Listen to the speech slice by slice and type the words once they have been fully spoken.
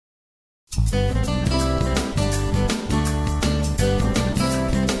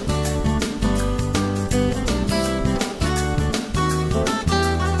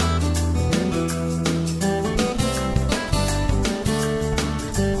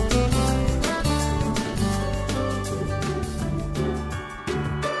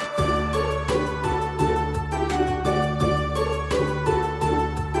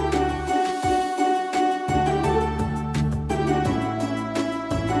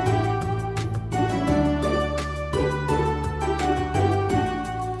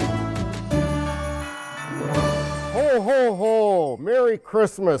Ho, ho, ho! Merry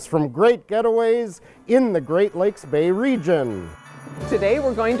Christmas from Great Getaways in the Great Lakes Bay region. Today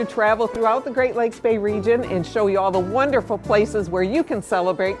we're going to travel throughout the Great Lakes Bay region and show you all the wonderful places where you can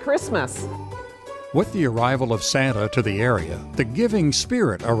celebrate Christmas. With the arrival of Santa to the area, the giving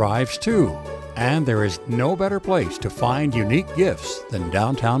spirit arrives too. And there is no better place to find unique gifts than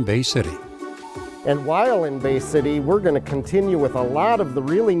downtown Bay City. And while in Bay City, we're going to continue with a lot of the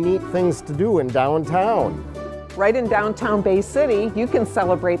really neat things to do in downtown. Right in downtown Bay City, you can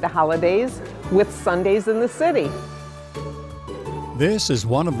celebrate the holidays with Sundays in the City. This is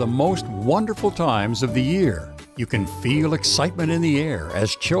one of the most wonderful times of the year. You can feel excitement in the air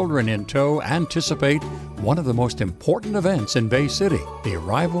as children in tow anticipate one of the most important events in Bay City, the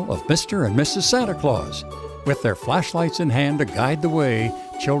arrival of Mr. and Mrs. Santa Claus. With their flashlights in hand to guide the way,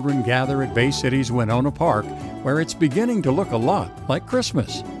 children gather at Bay City's Winona Park, where it's beginning to look a lot like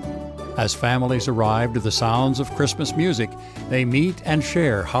Christmas. As families arrive to the sounds of Christmas music, they meet and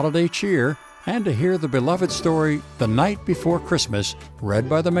share holiday cheer and to hear the beloved story, The Night Before Christmas, read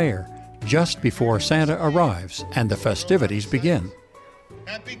by the mayor, just before Santa arrives and the festivities begin.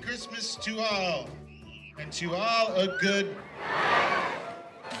 Happy Christmas to all, and to all a good...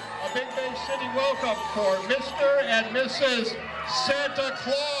 A Big Bay City welcome for Mr. and Mrs. Santa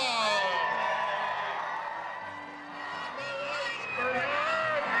Claus.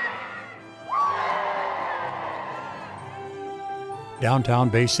 Downtown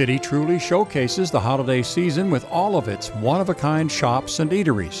Bay City truly showcases the holiday season with all of its one-of-a-kind shops and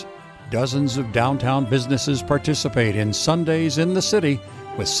eateries. Dozens of downtown businesses participate in Sundays in the City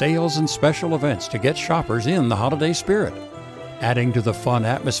with sales and special events to get shoppers in the holiday spirit. Adding to the fun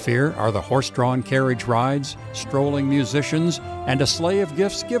atmosphere are the horse-drawn carriage rides, strolling musicians, and a sleigh of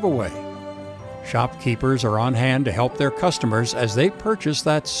gifts giveaway. Shopkeepers are on hand to help their customers as they purchase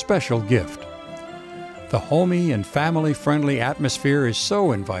that special gift. The homey and family-friendly atmosphere is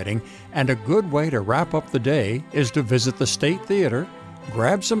so inviting, and a good way to wrap up the day is to visit the State Theater,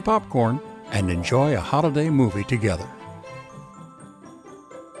 grab some popcorn, and enjoy a holiday movie together.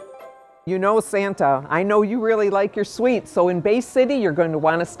 You know, Santa, I know you really like your sweets, so in Bay City you're going to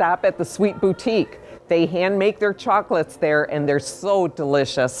want to stop at the Sweet Boutique. They hand make their chocolates there and they're so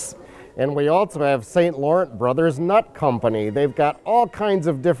delicious. And we also have St. Laurent Brothers Nut Company. They've got all kinds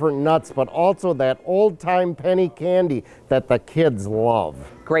of different nuts, but also that old-time penny candy that the kids love.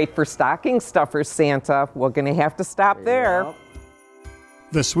 Great for stocking stuffers, Santa. We're going to have to stop there. Yep.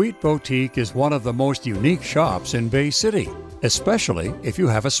 The Sweet Boutique is one of the most unique shops in Bay City, especially if you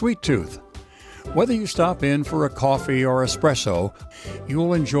have a sweet tooth. Whether you stop in for a coffee or espresso,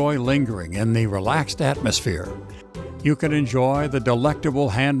 you'll enjoy lingering in the relaxed atmosphere. You can enjoy the delectable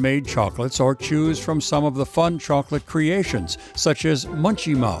handmade chocolates or choose from some of the fun chocolate creations, such as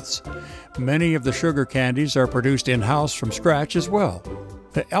Munchie Mouths. Many of the sugar candies are produced in-house from scratch as well.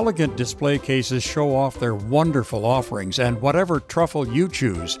 The elegant display cases show off their wonderful offerings, and whatever truffle you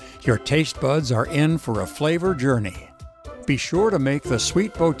choose, your taste buds are in for a flavor journey. Be sure to make the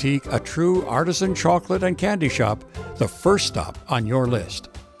Sweet Boutique a true artisan chocolate and candy shop the first stop on your list.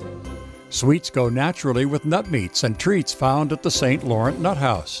 Sweets go naturally with nut meats and treats found at the St. Laurent Nut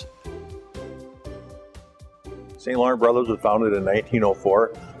House. St. Laurent Brothers was founded in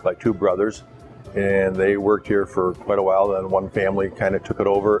 1904 by two brothers, and they worked here for quite a while. Then one family kind of took it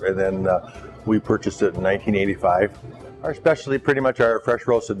over, and then we purchased it in 1985. Our specialty, pretty much our fresh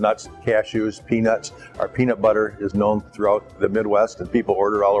roasted nuts, cashews, peanuts. Our peanut butter is known throughout the Midwest, and people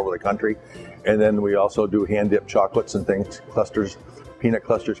order all over the country. And then we also do hand-dipped chocolates and things, clusters, peanut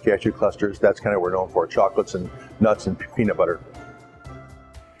clusters, cashew clusters. That's kind of what we're known for, chocolates and nuts and peanut butter.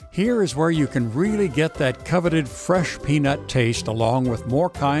 Here is where you can really get that coveted fresh peanut taste along with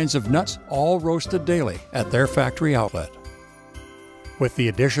more kinds of nuts, all roasted daily at their factory outlet. With the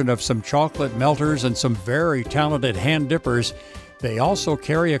addition of some chocolate melters and some very talented hand dippers, they also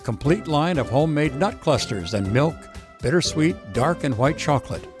carry a complete line of homemade nut clusters and milk, bittersweet, dark and white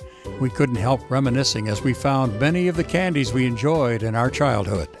chocolate. We couldn't help reminiscing as we found many of the candies we enjoyed in our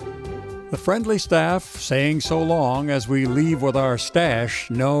childhood. The friendly staff saying so long as we leave with our stash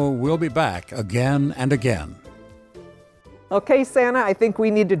know we'll be back again and again. Okay, Santa, I think we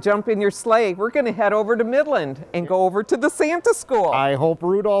need to jump in your sleigh. We're going to head over to Midland and go over to the Santa School. I hope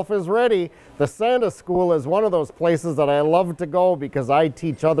Rudolph is ready. The Santa School is one of those places that I love to go because I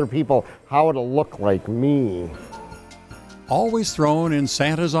teach other people how to look like me. Always thrown in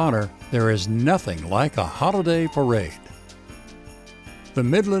Santa's honor, there is nothing like a holiday parade. The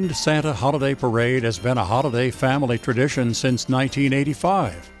Midland Santa Holiday Parade has been a holiday family tradition since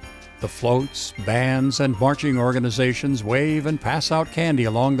 1985. The floats, bands, and marching organizations wave and pass out candy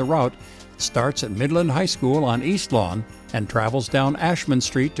along the route that starts at Midland High School on East Lawn and travels down Ashman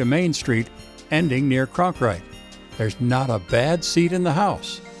Street to Main Street, ending near Cronkite. There's not a bad seat in the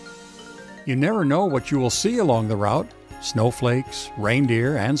house. You never know what you will see along the route: snowflakes,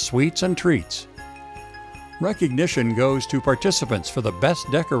 reindeer, and sweets and treats. Recognition goes to participants for the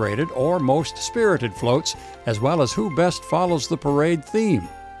best decorated or most spirited floats, as well as who best follows the parade theme.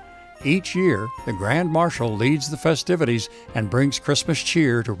 Each year, the Grand Marshal leads the festivities and brings Christmas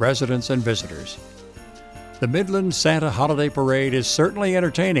cheer to residents and visitors. The Midland Santa Holiday Parade is certainly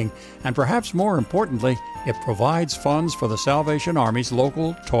entertaining, and perhaps more importantly, it provides funds for the Salvation Army's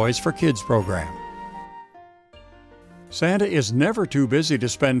local Toys for Kids program. Santa is never too busy to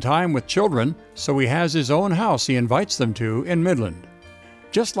spend time with children, so he has his own house he invites them to in Midland.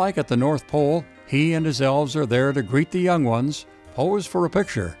 Just like at the North Pole, he and his elves are there to greet the young ones, pose for a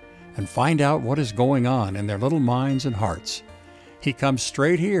picture, and find out what is going on in their little minds and hearts. He comes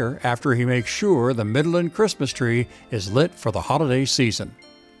straight here after he makes sure the Midland Christmas tree is lit for the holiday season.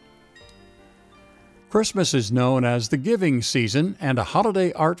 Christmas is known as the giving season, and a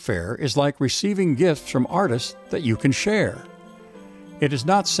holiday art fair is like receiving gifts from artists that you can share. It is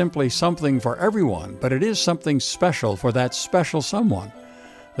not simply something for everyone, but it is something special for that special someone.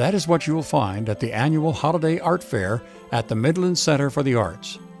 That is what you will find at the annual Holiday Art Fair at the Midland Center for the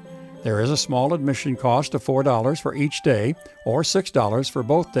Arts. There is a small admission cost of $4 for each day, or $6 for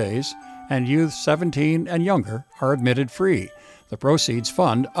both days, and youth 17 and younger are admitted free. The proceeds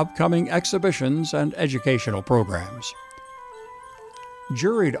fund upcoming exhibitions and educational programs.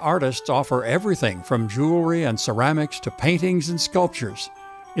 Juried artists offer everything from jewelry and ceramics to paintings and sculptures.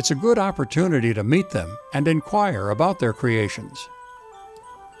 It's a good opportunity to meet them and inquire about their creations.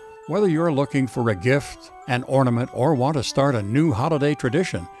 Whether you're looking for a gift, an ornament, or want to start a new holiday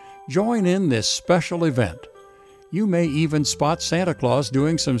tradition, join in this special event. You may even spot Santa Claus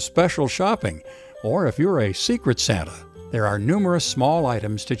doing some special shopping, or if you're a secret Santa, there are numerous small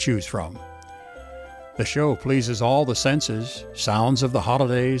items to choose from. The show pleases all the senses: sounds of the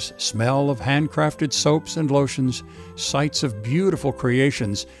holidays, smell of handcrafted soaps and lotions, sights of beautiful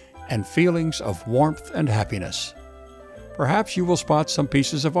creations, and feelings of warmth and happiness. Perhaps you will spot some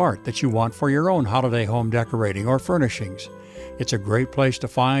pieces of art that you want for your own holiday home decorating or furnishings. It's a great place to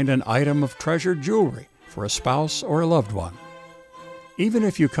find an item of treasured jewelry for a spouse or a loved one. Even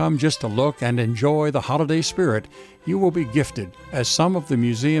if you come just to look and enjoy the holiday spirit, you will be gifted as some of the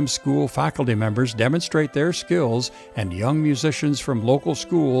museum school faculty members demonstrate their skills and young musicians from local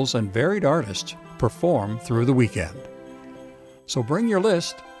schools and varied artists perform through the weekend. So bring your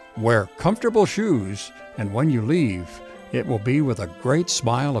list, wear comfortable shoes, and when you leave, it will be with a great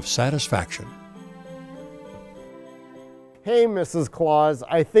smile of satisfaction. Hey, Mrs. Claus,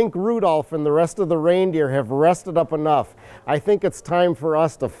 I think Rudolph and the rest of the reindeer have rested up enough. I think it's time for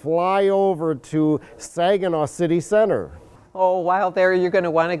us to fly over to Saginaw City Center. Oh, while there, you're going to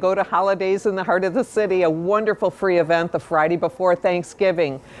want to go to Holidays in the Heart of the City, a wonderful free event the Friday before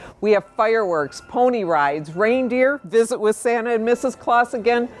Thanksgiving. We have fireworks, pony rides, reindeer, visit with Santa and Mrs. Claus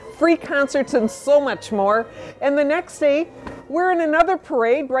again, free concerts, and so much more. And the next day, we're in another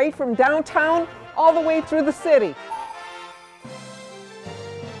parade right from downtown all the way through the city.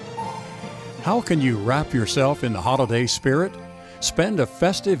 How can you wrap yourself in the holiday spirit? Spend a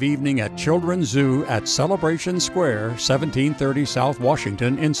festive evening at Children's Zoo at Celebration Square, 1730 South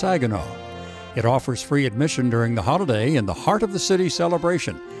Washington in Saginaw. It offers free admission during the holiday in the heart of the city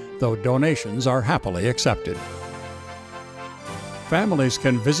celebration, though donations are happily accepted. Families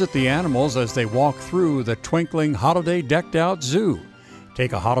can visit the animals as they walk through the twinkling, holiday decked-out zoo.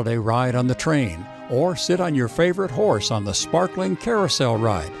 Take a holiday ride on the train, or sit on your favorite horse on the sparkling carousel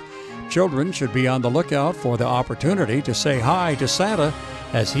ride. Children should be on the lookout for the opportunity to say hi to Santa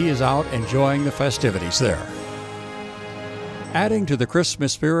as he is out enjoying the festivities there. Adding to the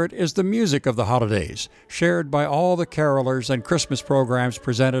Christmas spirit is the music of the holidays, shared by all the carolers and Christmas programs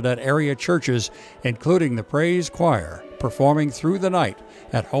presented at area churches, including the Praise Choir, performing through the night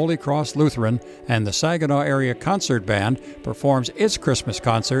at Holy Cross Lutheran, and the Saginaw Area Concert Band performs its Christmas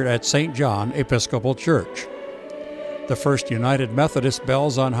concert at St. John Episcopal Church. The First United Methodist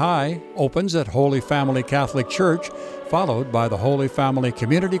Bells on High opens at Holy Family Catholic Church, followed by the Holy Family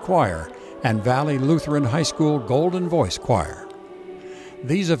Community Choir and Valley Lutheran High School Golden Voice Choir.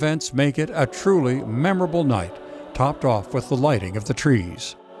 These events make it a truly memorable night, topped off with the lighting of the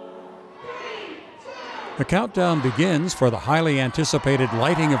trees. The countdown begins for the highly anticipated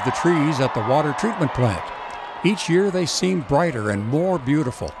lighting of the trees at the water treatment plant. Each year they seem brighter and more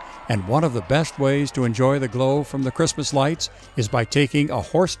beautiful, and one of the best ways to enjoy the glow from the Christmas lights is by taking a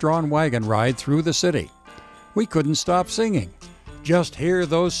horse-drawn wagon ride through the city. We couldn't stop singing. Just hear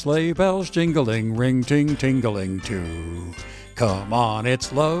those sleigh bells jingling, ring-ting-tingling too. Come on,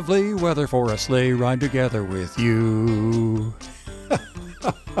 it's lovely weather for a sleigh ride together with you.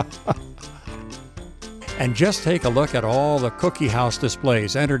 And just take a look at all the Cookie House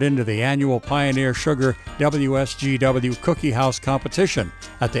displays entered into the annual Pioneer Sugar WSGW Cookie House competition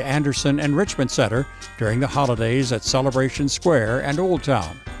at the Anderson Enrichment Center during the holidays at Celebration Square and Old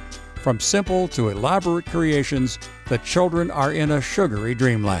Town. From simple to elaborate creations, the children are in a sugary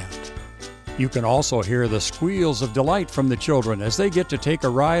dreamland. You can also hear the squeals of delight from the children as they get to take a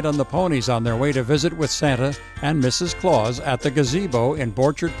ride on the ponies on their way to visit with Santa and Mrs. Claus at the gazebo in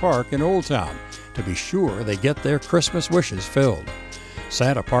Borchard Park in Old Town to be sure they get their Christmas wishes filled.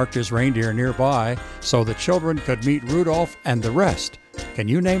 Santa parked his reindeer nearby so the children could meet Rudolph and the rest. Can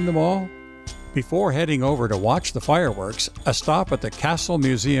you name them all? Before heading over to watch the fireworks, a stop at the Castle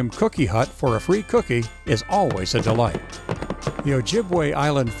Museum Cookie Hut for a free cookie is always a delight. The Ojibwe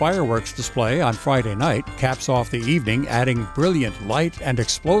Island fireworks display on Friday night caps off the evening, adding brilliant light and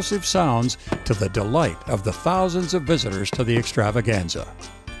explosive sounds to the delight of the thousands of visitors to the extravaganza.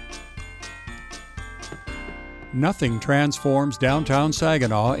 Nothing transforms downtown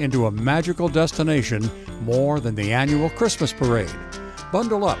Saginaw into a magical destination more than the annual Christmas parade.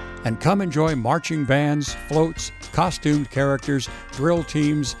 Bundle up and come enjoy marching bands, floats, costumed characters, drill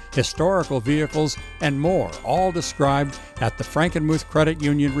teams, historical vehicles, and more, all described at the Frankenmuth Credit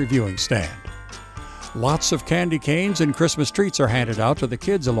Union reviewing stand. Lots of candy canes and Christmas treats are handed out to the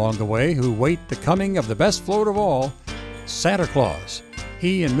kids along the way who wait the coming of the best float of all, Santa Claus.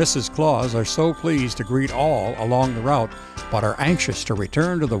 He and Mrs. Claus are so pleased to greet all along the route, but are anxious to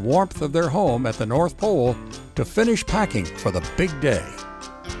return to the warmth of their home at the North Pole to finish packing for the big day.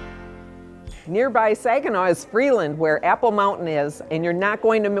 Nearby Saginaw is Freeland, where Apple Mountain is, and you're not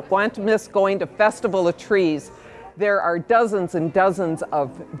going to want to miss going to Festival of Trees. There are dozens and dozens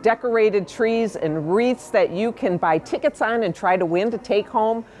of decorated trees and wreaths that you can buy tickets on and try to win to take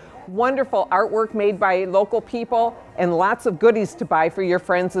home. Wonderful artwork made by local people and lots of goodies to buy for your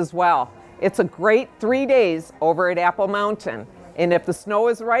friends as well. It's a great 3 days over at Apple Mountain. And if the snow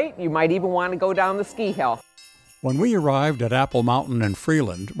is right, you might even want to go down the ski hill. When we arrived at Apple Mountain in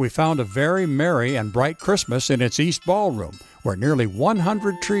Freeland, we found a very merry and bright Christmas in its East Ballroom, where nearly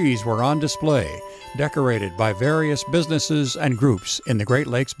 100 trees were on display, decorated by various businesses and groups in the Great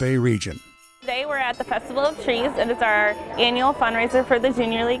Lakes Bay region. Today we're at the Festival of Trees, and it's our annual fundraiser for the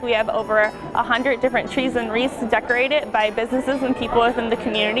Junior League. We have over 100 different trees and wreaths decorated by businesses and people within the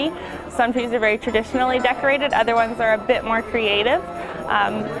community. Some trees are very traditionally decorated, other ones are a bit more creative.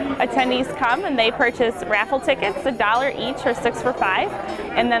 Attendees come and they purchase raffle tickets, $1 each or 6 for $5,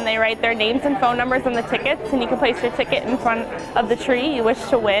 and then they write their names and phone numbers on the tickets, and you can place your ticket in front of the tree you wish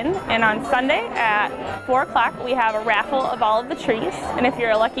to win. And on Sunday at 4 o'clock we have a raffle of all of the trees, and if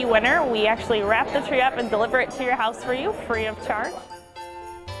you're a lucky winner, we actually wrap the tree up and deliver it to your house for you free of charge.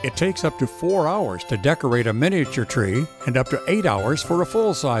 It takes up to 4 hours to decorate a miniature tree and up to 8 hours for a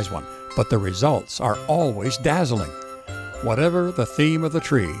full-size one, but the results are always dazzling. Whatever the theme of the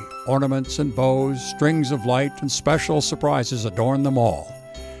tree, ornaments and bows, strings of light, and special surprises adorn them all.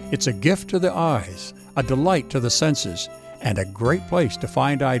 It's a gift to the eyes, a delight to the senses, and a great place to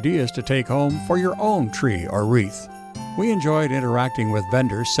find ideas to take home for your own tree or wreath. We enjoyed interacting with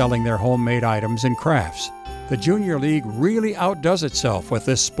vendors selling their homemade items and crafts. The Junior League really outdoes itself with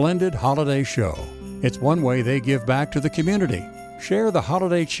this splendid holiday show. It's one way they give back to the community. Share the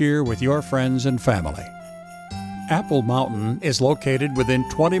holiday cheer with your friends and family. Apple Mountain is located within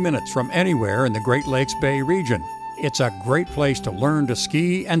 20 minutes from anywhere in the Great Lakes Bay region. It's a great place to learn to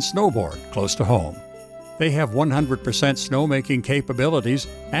ski and snowboard close to home. They have 100% snowmaking capabilities,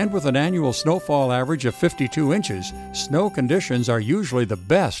 and with an annual snowfall average of 52 inches, snow conditions are usually the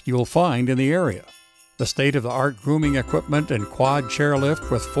best you'll find in the area. The state-of-the-art grooming equipment and quad chairlift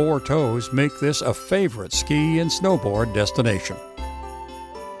with 4 tows make this a favorite ski and snowboard destination.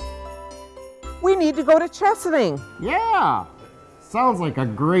 We need to go to Chesaning. Yeah, sounds like a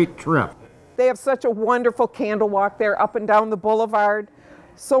great trip. They have such a wonderful candle walk there up and down the boulevard.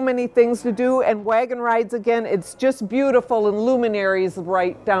 So many things to do, and wagon rides again. It's just beautiful, and luminaries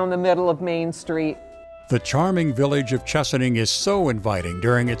right down the middle of Main Street. The charming village of Chesaning is so inviting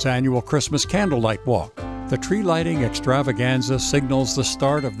during its annual Christmas candlelight walk. The tree lighting extravaganza signals the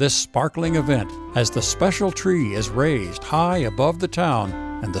start of this sparkling event as the special tree is raised high above the town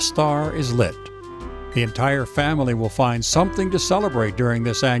and the star is lit. The entire family will find something to celebrate during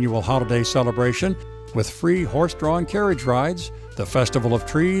this annual holiday celebration with free horse-drawn carriage rides, the Festival of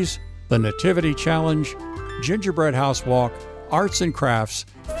Trees, the Nativity Challenge, gingerbread house walk, arts and crafts,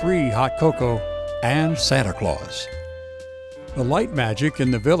 free hot cocoa, and Santa Claus. The light magic in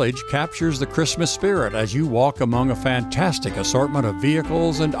the village captures the Christmas spirit as you walk among a fantastic assortment of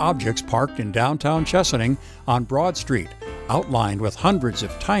vehicles and objects parked in downtown Chesaning on Broad Street, outlined with hundreds of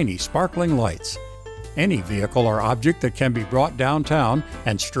tiny sparkling lights. Any vehicle or object that can be brought downtown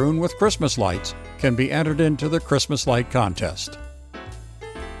and strewn with Christmas lights can be entered into the Christmas Light Contest.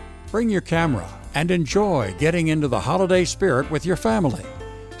 Bring your camera and enjoy getting into the holiday spirit with your family.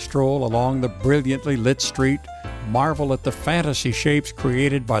 Stroll along the brilliantly lit street, marvel at the fantasy shapes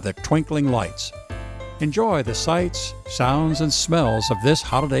created by the twinkling lights. Enjoy the sights, sounds, and smells of this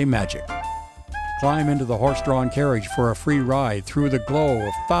holiday magic. Climb into the horse-drawn carriage for a free ride through the glow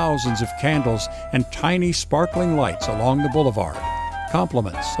of thousands of candles and tiny sparkling lights along the boulevard,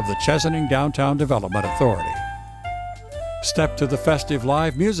 compliments of the Chesaning Downtown Development Authority. Step to the festive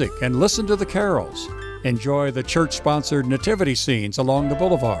live music and listen to the carols. Enjoy the church-sponsored nativity scenes along the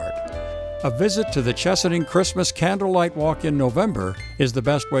boulevard. A visit to the Chesaning Christmas Candlelight Walk in November is the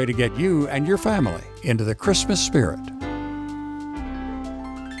best way to get you and your family into the Christmas spirit.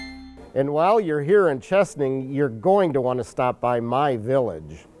 And while you're here in Chesaning, you're going to want to stop by my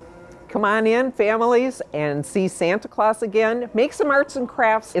village. Come on in, families, and see Santa Claus again. Make some arts and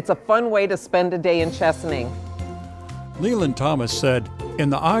crafts. It's a fun way to spend a day in Chesaning. Leland Thomas said,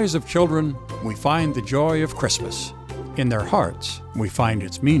 "In the eyes of children, we find the joy of Christmas. In their hearts, we find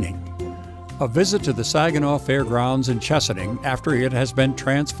its meaning." A visit to the Saginaw Fairgrounds in Chesaning after it has been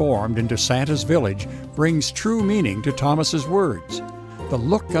transformed into Santa's Village brings true meaning to Thomas's words. The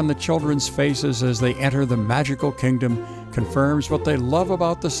look on the children's faces as they enter the magical kingdom confirms what they love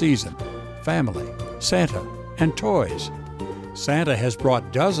about the season: family, Santa, and toys. Santa has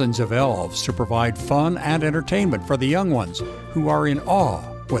brought dozens of elves to provide fun and entertainment for the young ones who are in awe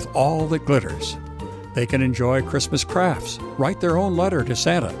with all that glitters. They can enjoy Christmas crafts, write their own letter to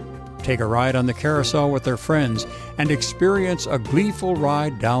Santa, take a ride on the carousel with their friends, and experience a gleeful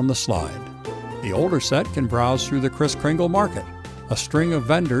ride down the slide. The older set can browse through the Kris Kringle Market, a string of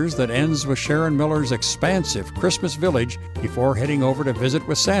vendors that ends with Sharon Miller's expansive Christmas village before heading over to visit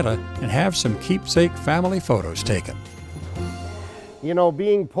with Santa and have some keepsake family photos taken. You know,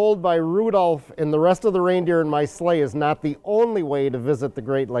 being pulled by Rudolph and the rest of the reindeer in my sleigh is not the only way to visit the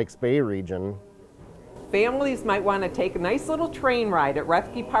Great Lakes Bay region. Families might want to take a nice little train ride at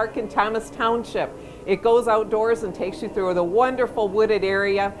Rethke Park in Thomas Township. It goes outdoors and takes you through the wonderful wooded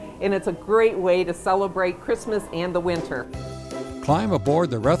area, and it's a great way to celebrate Christmas and the winter. Climb aboard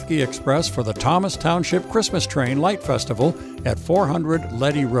the Rethke Express for the Thomas Township Christmas Train Light Festival at 400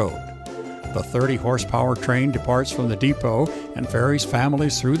 Leddy Road. The 30-horsepower train departs from the depot and ferries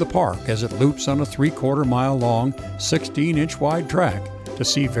families through the park as it loops on a 3/4-mile long, 16-inch wide track to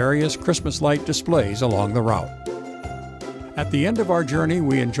see various Christmas light displays along the route. At the end of our journey,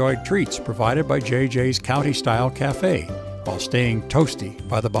 we enjoyed treats provided by JJ's County-Style Cafe while staying toasty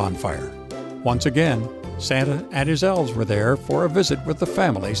by the bonfire. Once again, Santa and his elves were there for a visit with the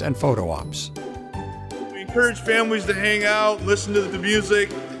families and photo ops. We encourage families to hang out, listen to the music,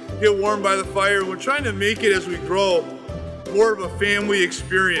 get warm by the fire. We're trying to make it, as we grow, more of a family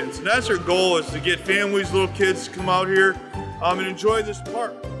experience. And that's our goal, is to get families, little kids to come out here and enjoy this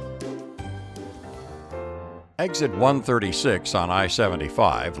park. Exit 136 on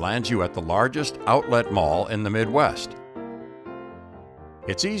I-75 lands you at the largest outlet mall in the Midwest.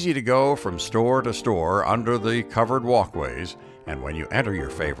 It's easy to go from store to store under the covered walkways, and when you enter your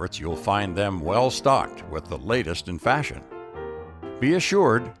favorites, you'll find them well stocked with the latest in fashion. Be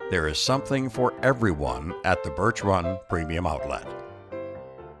assured there is something for everyone at the Birch Run Premium Outlet.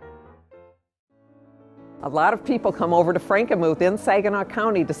 A lot of people come over to Frankenmuth in Saginaw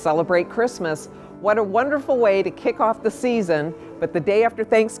County to celebrate Christmas. What a wonderful way to kick off the season, but the day after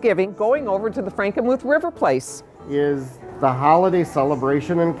Thanksgiving, going over to the Frankenmuth River Place. is the holiday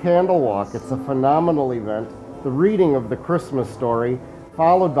celebration and candle walk. It's a phenomenal event. The reading of the Christmas story,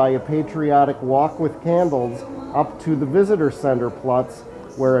 followed by a patriotic walk with candles up to the visitor center Platz,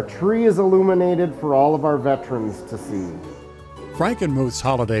 where a tree is illuminated for all of our veterans to see. Frankenmuth's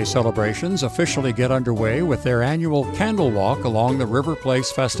holiday celebrations officially get underway with their annual candle walk along the River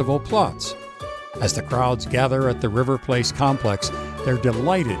Place Festival Platz. As the crowds gather at the River Place complex, they're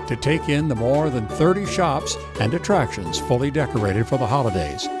delighted to take in the more than 30 shops and attractions fully decorated for the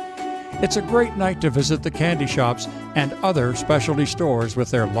holidays. It's a great night to visit the candy shops and other specialty stores with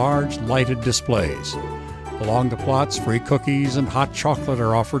their large lighted displays. Along the Platz, free cookies and hot chocolate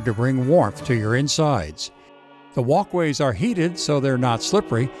are offered to bring warmth to your insides. The walkways are heated so they're not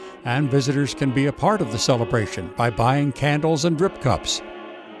slippery, and visitors can be a part of the celebration by buying candles and drip cups.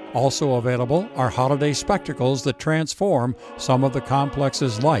 Also available are holiday spectacles that transform some of the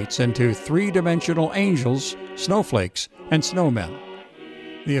complex's lights into three-dimensional angels, snowflakes, and snowmen.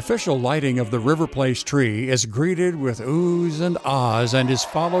 The official lighting of the River Place tree is greeted with oohs and ahs and is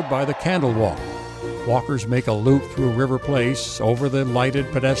followed by the candle walk. Walkers make a loop through River Place, over the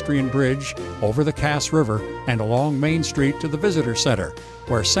lighted pedestrian bridge, over the Cass River, and along Main Street to the Visitor Center,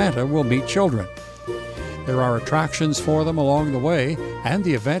 where Santa will meet children. There are attractions for them along the way, and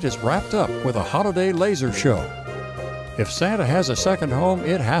the event is wrapped up with a holiday laser show. If Santa has a second home,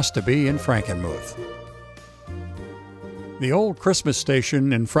 it has to be in Frankenmuth. The Old Christmas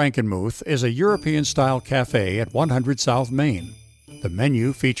Station in Frankenmuth is a European-style cafe at 100 South Main. The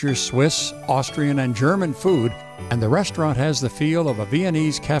menu features Swiss, Austrian, and German food, and the restaurant has the feel of a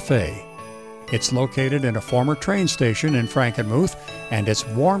Viennese cafe. It's located in a former train station in Frankenmuth, and its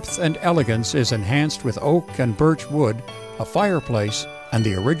warmth and elegance is enhanced with oak and birch wood, a fireplace, and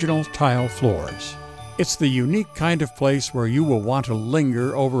the original tile floors. It's the unique kind of place where you will want to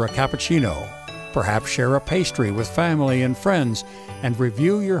linger over a cappuccino, perhaps share a pastry with family and friends, and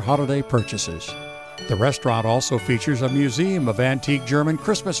review your holiday purchases. The restaurant also features a museum of antique German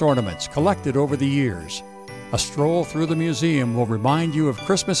Christmas ornaments collected over the years. A stroll through the museum will remind you of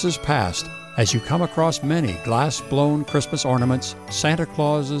Christmases past as you come across many glass-blown Christmas ornaments, Santa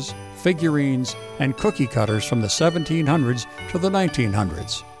Clauses, figurines, and cookie cutters from the 1700s to the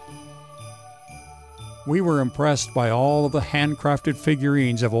 1900s. We were impressed by all of the handcrafted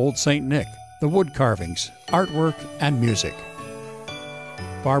figurines of Old St. Nick, the wood carvings, artwork, and music.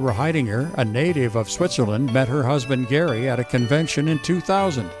 Barbara Heidinger, a native of Switzerland, met her husband Gary at a convention in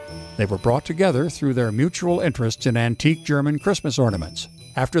 2000. They were brought together through their mutual interests in antique German Christmas ornaments.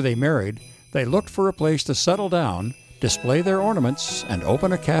 After they married, they looked for a place to settle down, display their ornaments, and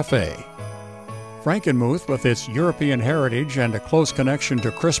open a cafe. Frankenmuth, with its European heritage and a close connection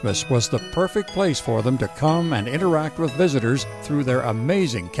to Christmas, was the perfect place for them to come and interact with visitors through their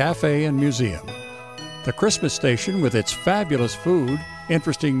amazing cafe and museum. The Christmas Station, with its fabulous food,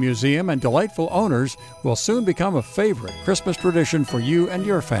 interesting museum, and delightful owners, will soon become a favorite Christmas tradition for you and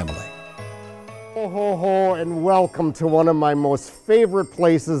your family. Ho, ho, ho, and welcome to one of my most favorite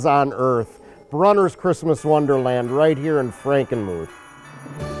places on earth, Brunner's Christmas Wonderland, right here in Frankenmuth.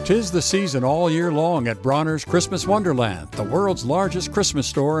 'Tis the season all year long at Bronner's Christmas Wonderland, the world's largest Christmas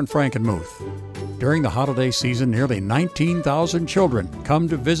store in Frankenmuth. During the holiday season, nearly 19,000 children come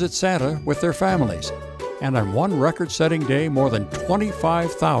to visit Santa with their families. And on one record-setting day, more than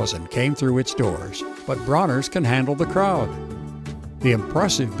 25,000 came through its doors. But Bronner's can handle the crowd. The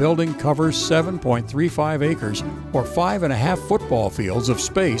impressive building covers 7.35 acres, or 5.5 football fields of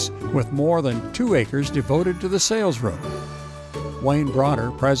space, with more than 2 acres devoted to the sales room. Wayne Bronner,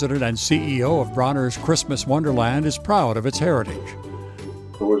 president and CEO of Bronner's Christmas Wonderland, is proud of its heritage.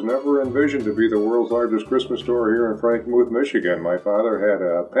 It was never envisioned to be the world's largest Christmas store here in Frankenmuth, Michigan. My father had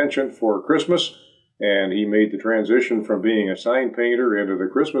a penchant for Christmas, and he made the transition from being a sign painter into the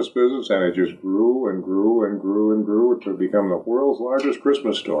Christmas business, and it just grew and grew and grew and grew to become the world's largest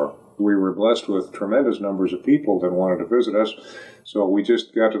Christmas store. We were blessed with tremendous numbers of people that wanted to visit us, so we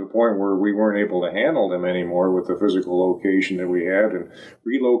just got to the point where we weren't able to handle them anymore with the physical location that we had, and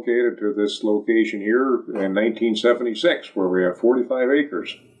relocated to this location here in 1976, where we have 45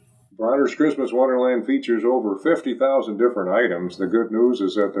 acres. Bronner's Christmas Wonderland features over 50,000 different items. The good news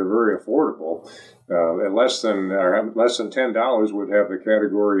is that they're very affordable. At less than $10 would have the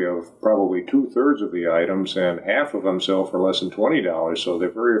category of probably 2/3 of the items, and half of them sell for less than $20. So they're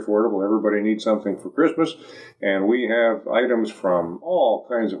very affordable. Everybody needs something for Christmas, and we have items from all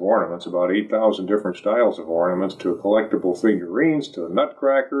kinds of ornaments, about 8,000 different styles of ornaments, to collectible figurines, to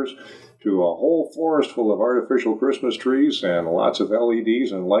nutcrackers, to a whole forest full of artificial Christmas trees and lots of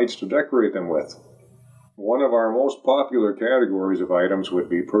LEDs and lights to decorate them with. One of our most popular categories of items would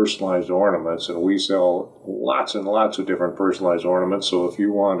be personalized ornaments, and we sell lots and lots of different personalized ornaments. So if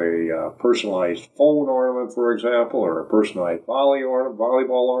you want a personalized phone ornament, for example, or a personalized volleyball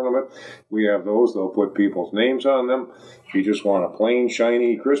ornament, we have those. They'll put people's names on them. If you just want a plain,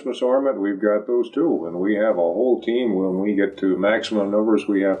 shiny Christmas ornament, we've got those too. And we have a whole team. When we get to maximum numbers,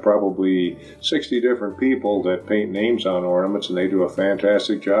 we have probably 60 different people that paint names on ornaments, and they do a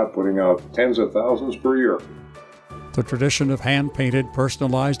fantastic job putting out tens of thousands per year. The tradition of hand-painted,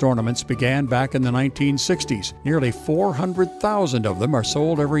 personalized ornaments began back in the 1960s. Nearly 400,000 of them are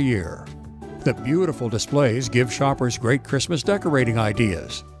sold every year. The beautiful displays give shoppers great Christmas decorating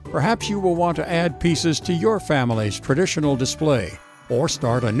ideas. Perhaps you will want to add pieces to your family's traditional display or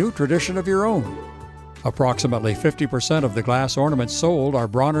start a new tradition of your own. Approximately 50% of the glass ornaments sold are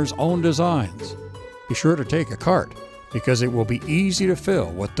Bronner's own designs. Be sure to take a cart because it will be easy to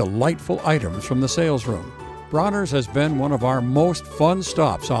fill with delightful items from the sales room. Bronner's has been one of our most fun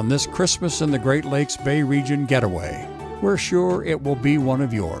stops on this Christmas in the Great Lakes Bay Region getaway. We're sure it will be one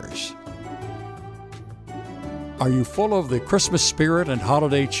of yours. Are you full of the Christmas spirit and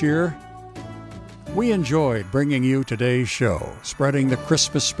holiday cheer? We enjoyed bringing you today's show, spreading the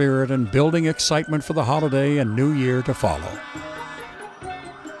Christmas spirit and building excitement for the holiday and New Year to follow.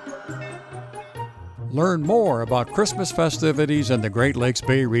 Learn more about Christmas festivities in the Great Lakes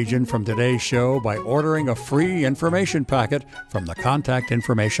Bay region from today's show by ordering a free information packet from the contact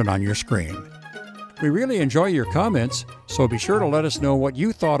information on your screen. We really enjoy your comments, so be sure to let us know what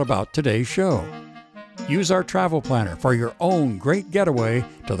you thought about today's show. Use our travel planner for your own great getaway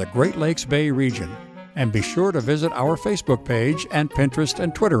to the Great Lakes Bay region. And be sure to visit our Facebook page and Pinterest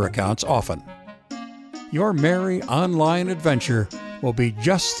and Twitter accounts often. Your merry online adventure will be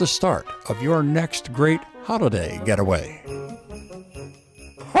just the start of your next great holiday getaway.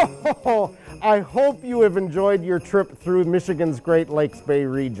 I hope you have enjoyed your trip through Michigan's Great Lakes Bay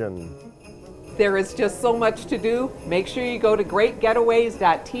region. There is just so much to do. Make sure you go to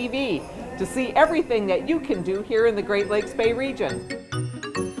greatgetaways.tv to see everything that you can do here in the Great Lakes Bay region.